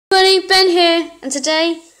everybody, Ben here, and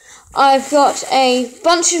today I've got a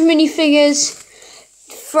bunch of minifigures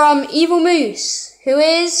from Evil Moose, who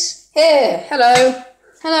is here. Hello.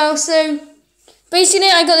 Hello. So basically,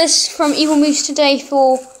 I got this from Evil Moose today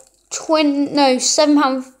for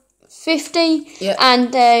 £7.50, Yep.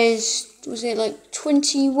 And there's like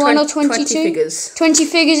 21 or 22? 20 figures. 20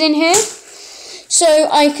 figures in here. So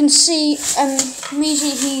I can see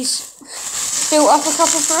immediately he's built up a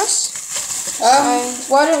couple for us.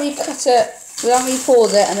 Why don't we cut it? Why don't we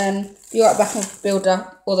pause it and then be right back and build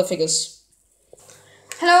up all the figures?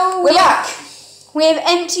 Hello. We're back. We have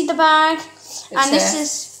emptied the bag, and this here.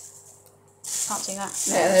 is. Can't see that.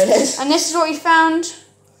 Yeah, there it is. And this is what we found.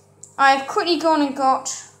 I've quickly gone and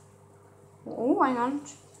got. Oh, hang on.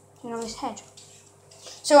 On his head.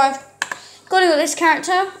 So I've got this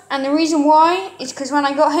character, and the reason why is because when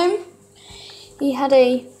I got him, he had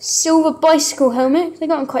a silver bicycle helmet. They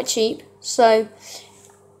got him quite cheap, so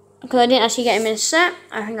because I didn't actually get him in a set.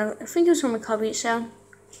 I think it was from a hobit sale.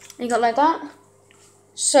 He got like that.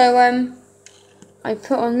 So I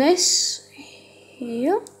put on this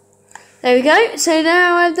here. There we go. So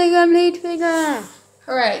now I have the complete figure.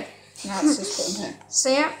 Hooray! Now let's just put them here. So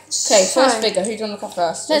yeah. Okay, first figure. Who do you want to look at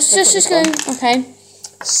first? Let's just go. Okay.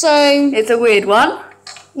 So it's a weird one.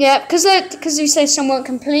 Yeah, because you say somewhat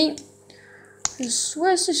complete.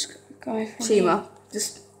 Where's this guy from? Chima.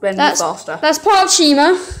 Just bend it faster. That's part of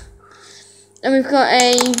Chima. And we've got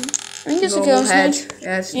a. I think it's a girl's head.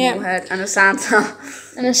 Yeah, it's a normal head and a Santa.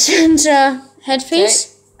 And a Santa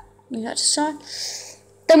headpiece. Move that to the side.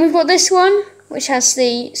 Then we've got this one, which has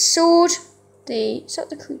the sword. Is that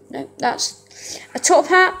the crew? No, that's a top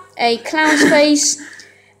hat, a clown's face,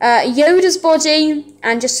 Yoda's body,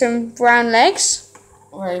 and just some brown legs.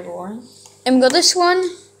 Very boring. And we've got this one,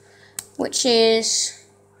 which is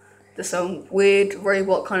just some weird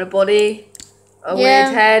robot kind of body.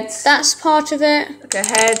 Weird head. That's part of it. Like a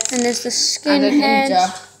head. And there's the skin and a head.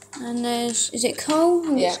 Ninja. And there's, is it Cole?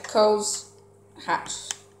 Yeah, Cole's hat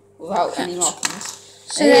without any markings.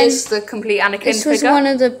 So here's the complete Anakin figure. This was one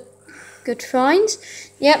of the good finds.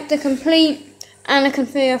 Yep, the complete Anakin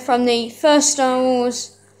figure from the first Star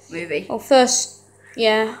Wars movie. Or first,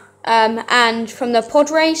 yeah. And from the pod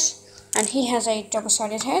race. And he has a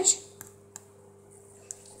double-sided head.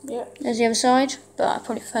 Yep. There's the other side, but I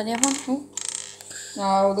probably prefer the other one. Oh.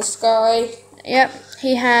 Now this guy. Yep,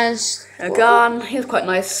 he has a gun. He has quite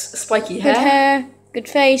nice spiky hair. Good hair, good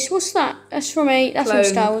face. What's that? That's from from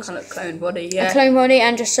Star Wars. Kind of clone body, yeah. A clone body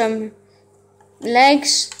and just some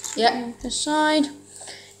legs. Yeah. The side.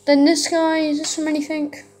 Then this guy, is this from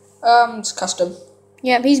anything? It's custom.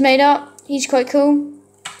 Yep, he's made up. He's quite cool.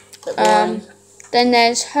 Then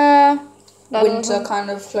there's her. Winter kind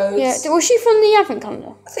of clothes. Yeah, was she from the Advent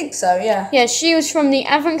calendar? I think so, yeah. Yeah, she was from the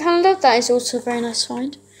Advent calendar. That is also a very nice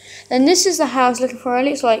find. Then this is the house I was looking for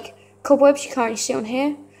earlier. It's like cobwebs, you can't really see on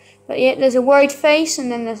here. But yeah, there's a worried face,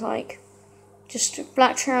 and then there's like just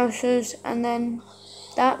black trousers, and then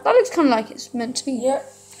that looks kind of like it's meant to be. Yep.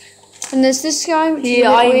 And there's this guy, which is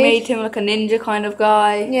I weird. made him like a ninja kind of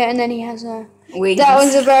guy. Yeah, and then he has a wings. That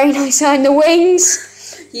one's a very nice sign. The wings,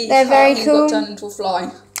 they're very cool. Got turned into a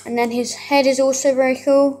fly. And then his head is also very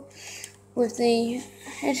cool with the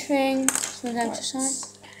head thing. So down to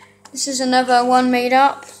side. This is another one made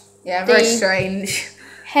up. Yeah, very strange.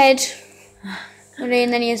 Head, and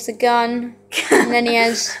then he has the gun, and then he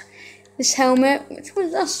has this helmet, which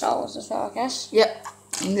was that's Star Wars as well, I guess. Yep.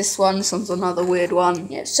 And this one's another weird one.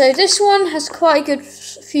 Yeah. So this one has quite a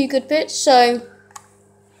few good bits. So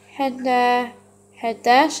head there. Head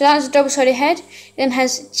there, so that's a double-sided head. It then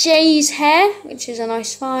has Jay's hair, which is a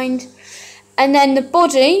nice find, and then the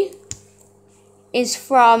body is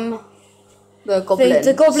from the Goblin.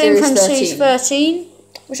 The Goblin from 13. Series 13,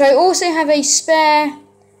 which I also have a spare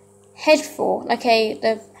head for, like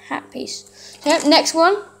the hat piece. So next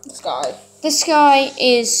one. This guy. This guy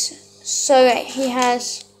is he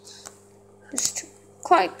has just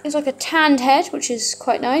it's like a tanned head, which is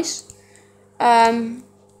quite nice.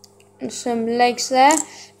 And some legs there.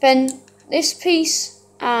 Then this piece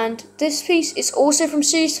and this piece is also from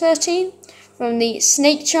Series 13, from the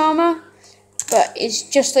Snake Charmer, but it's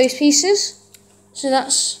just those pieces. So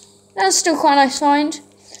that's still quite a nice find.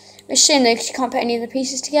 It's a shame though because you can't put any of the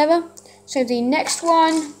pieces together. So the next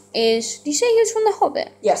one is. Did you say he was from the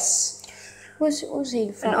Hobbit? Yes. What was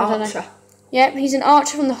he from? An archer. Yep, he's an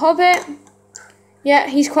archer from the Hobbit. Yeah,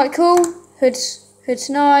 he's quite cool. Hood's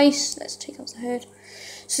nice. Let's take off the hood.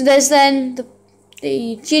 So there's then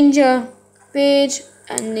the ginger beard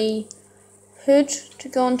and the hood to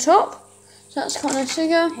go on top. So that's quite a nice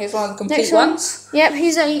figure. Here's one of the complete ones. Yep,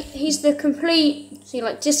 he's the complete See,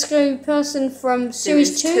 like disco person from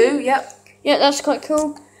series 2. Yep. Yeah, that's quite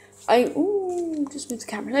cool. Just move the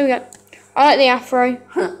camera. There we go. I like the afro.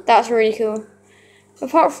 That's really cool.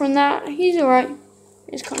 Apart from that, he's alright.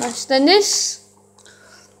 It's quite nice. Then this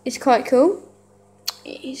is quite cool.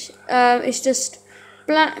 It's just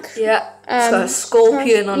black. Yeah. It's got a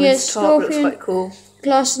scorpion on its top. Looks quite cool.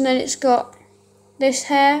 Glass, and then it's got this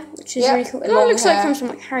hair, which is really cool. It looks like it comes from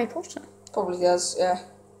like Harry Potter. Probably does, yeah.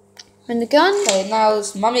 And the gun. Okay, now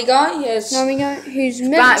it's Mummy Guy. Yes. Mummy Guy, who's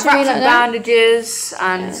meant to be like that. Bandages,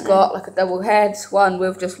 and it's got like a double head, one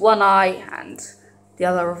with just one eye, and the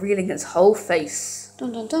other revealing its whole face.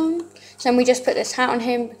 Dun dun dun. So then we just put this hat on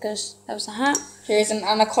him because that was the hat. Here's an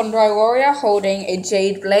anaconda warrior holding a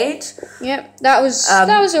jade blade. Yep, that was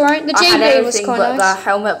alright. The jade blade was quite nice. The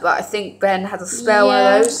helmet, but I think Ben had a spare one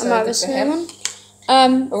of those. I might have a spare one. A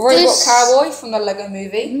robot cowboy from the Lego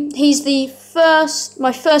Movie. He's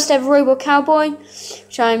my first ever robot cowboy,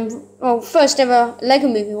 which first ever Lego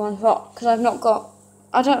Movie one, because I've not got.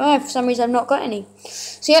 I don't know, for some reason I've not got any.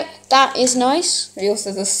 So yep, that is nice. He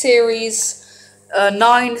also has a series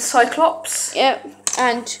 9 Cyclops. Yep,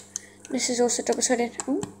 and this is also double-sided.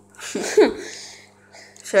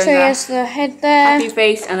 So he has the head there. Happy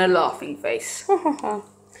face and a laughing face.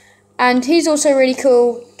 And he's also really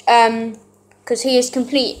cool because he is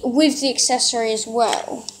complete with the accessory as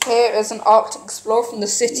well. Here is an Arctic Explorer from the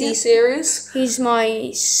City series. He's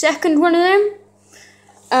my second one of them.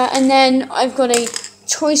 And then I've got a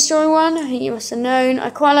Toy Story one. I think you must have known.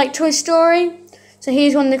 I quite like Toy Story. So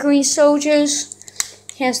here's one of the green soldiers.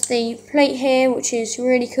 He has the plate here, which is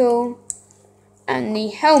really cool. And the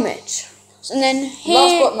helmet. And then here...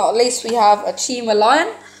 Last but not least, we have a chima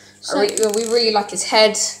lion. So, we really like his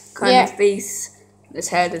head kind of piece. His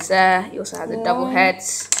head is there. He also has the double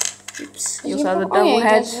heads. Oops. He also has the double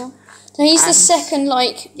head. So he's the second,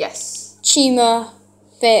 Yes. chima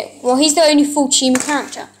bit. Well, he's the only full chima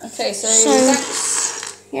character. Okay, so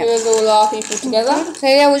let's give us all our people together. So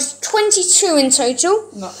there was 22 in total.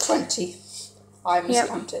 Not 20. I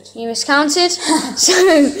miscounted. You miscounted. So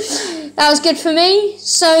that was good for me.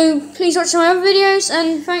 So please watch my other videos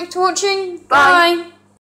and thanks for watching. Bye.